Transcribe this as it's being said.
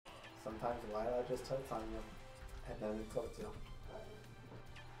Sometimes Lila just tilts on you, and then it tilts you.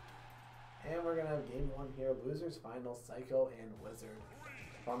 And we're gonna have game 1 here. Losers finals, Syco and Wizard.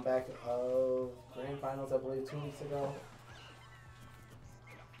 From back of grand finals, I believe, 2 weeks ago.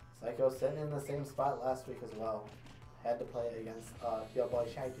 Syco sitting in the same spot last week as well. Had to play against Yo Boy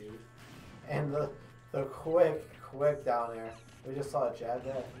Shy Dude. And the quick down there. We just saw a jab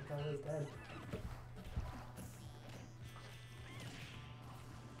there. I think that was dead.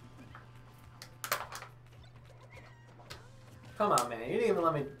 Come on, man. You didn't even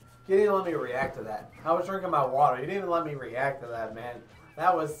let me react to that. I was drinking my water. You didn't even let me react to that, man.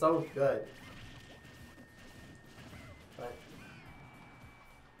 That was so good. But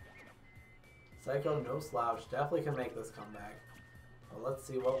Syco, no slouch. Definitely can make this comeback. But let's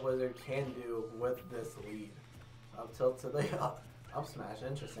see what Wizard can do with this lead. Up tilt to the up smash.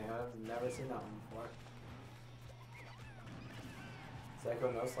 Interesting. I've never seen that one before.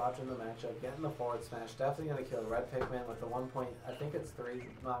 Syco, no slouch in the matchup. Getting the forward smash. Definitely going to kill Red Pikmin with the 1 point, I think it's 3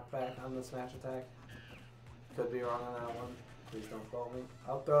 knockback on the smash attack. Could be wrong on that one. Please don't quote me.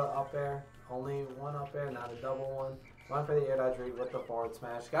 Up throw, up air. Only one up air, not a double one. One for the air dodge read with the forward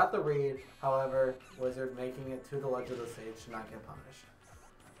smash. Got the read. However, Wizard making it to the ledge of the stage should not get punished.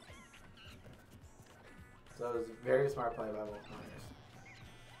 So it was a very smart play by both players.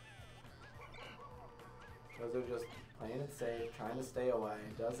 Wizard just playing it safe, trying to stay away.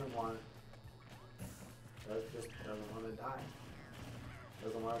 Doesn't want to die.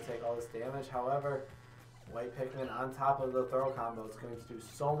 Doesn't want to take all this damage. However, White Pikmin on top of the throw combo is going to do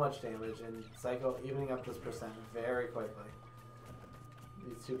so much damage, and Syco evening up this percent very quickly.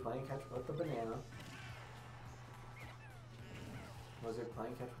 These two playing catch with the banana. Wizard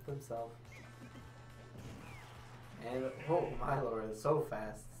playing catch with himself. And, oh my lord, it's so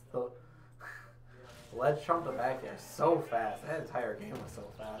fast. The ledge trump the back air so fast. That entire game was so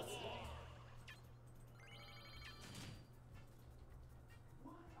fast.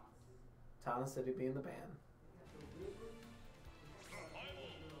 Tana City being the ban.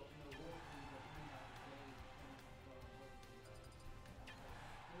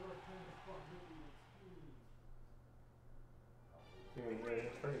 Here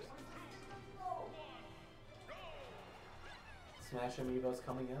first. Smash Amiibos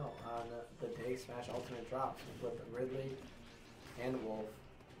coming out on the day Smash Ultimate drops with Ridley and Wolf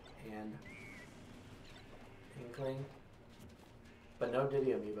and Inkling. But no Diddy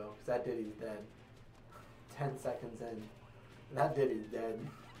Amiibo, because that Diddy's dead. 10 seconds in. That Diddy's dead.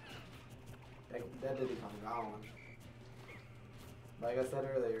 That Diddy comes gone. Like I said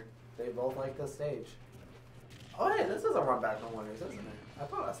earlier, they both like the stage. Oh hey, this is a run back from winners, isn't it? I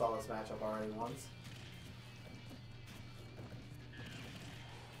thought I saw this matchup already once.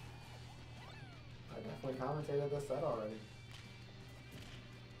 I definitely commentated this set already.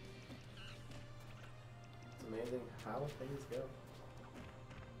 It's amazing how things go.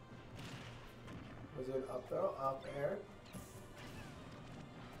 Wizard up throw, up air.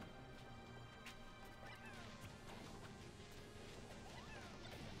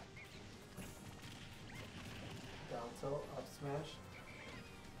 Down tilt, up smash.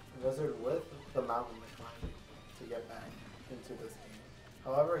 Wizard with the mountain climb to get back into this game.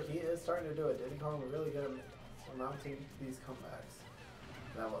 However, he is starting to do it. Diddy Kong really good at mounting these comebacks.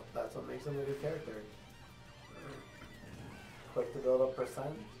 That's what makes him a good character. Quick to build up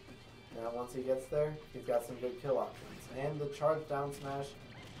percent. Now once he gets there, he's got some good kill options. And the charge down smash,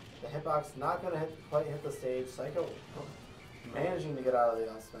 the hitbox not going to quite hit the stage. Syco managing to get out of the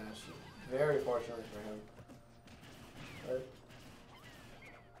up smash. Very fortunately for him. But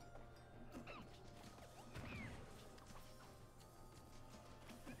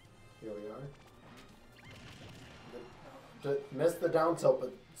here we are. Missed the down tilt,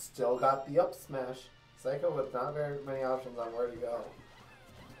 but still got the up smash. Syco with not very many options on where to go.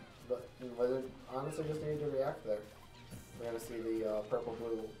 But Wizard honestly just needed to react there. We're going to see the purple,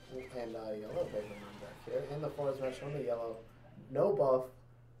 blue, and yellow Pikmin back here. And the forward smash from the yellow. No buff,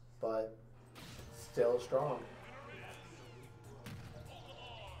 but still strong.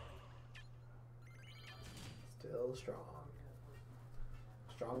 Still strong.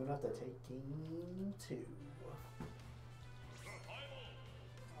 Strong enough to take game 2.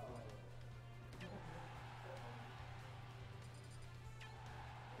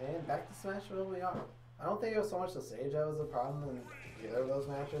 And back to Smash where we are. I don't think it was so much the stage that was the problem in either of those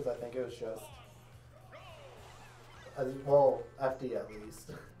matches. I think it was just, well, FD at least.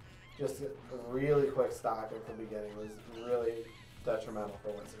 Just a really quick stock at the beginning was really detrimental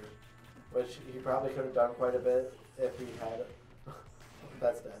for Wizard. Which he probably could have done quite a bit if he had.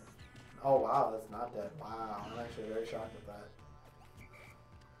 That's dead. Oh wow, that's not dead. Wow, I'm actually very shocked at that.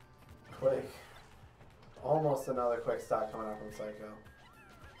 quick. Almost another quick stock coming out from Syco.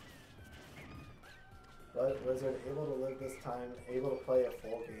 But Wizard able to live this time, able to play a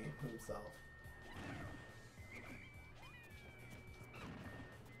full game himself.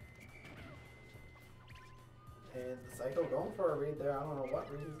 And Syco going for a read there. I don't know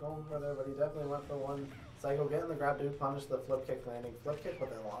what read he's going for there, but he definitely went for one. Syco getting the grab dude punish, the flip kick landing. Flip kick with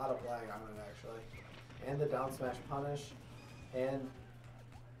a lot of lag on it actually. And the down smash punish. And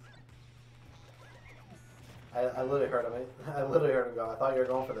I literally heard him. I literally heard him go. I thought you were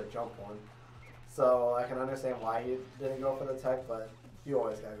going for the jump one. So I can understand why he didn't go for the tech, but you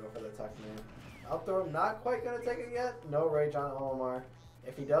always gotta go for the tech, man. Up throw, not quite gonna take it yet. No rage on Olimar.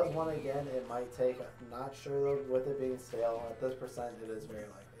 If he does one again, it might take. Not sure though, with it being stale. At this percent, it is very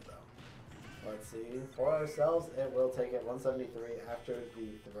likely though. Let's see. For ourselves, it will take it 173 after the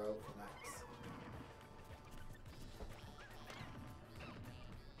throw connects.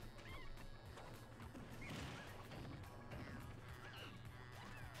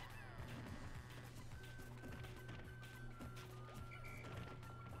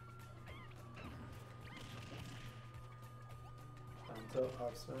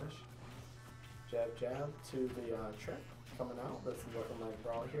 Up smash, jab jab to the trip coming out. This is looking like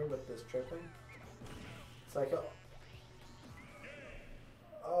brawl here with this tripping. Syco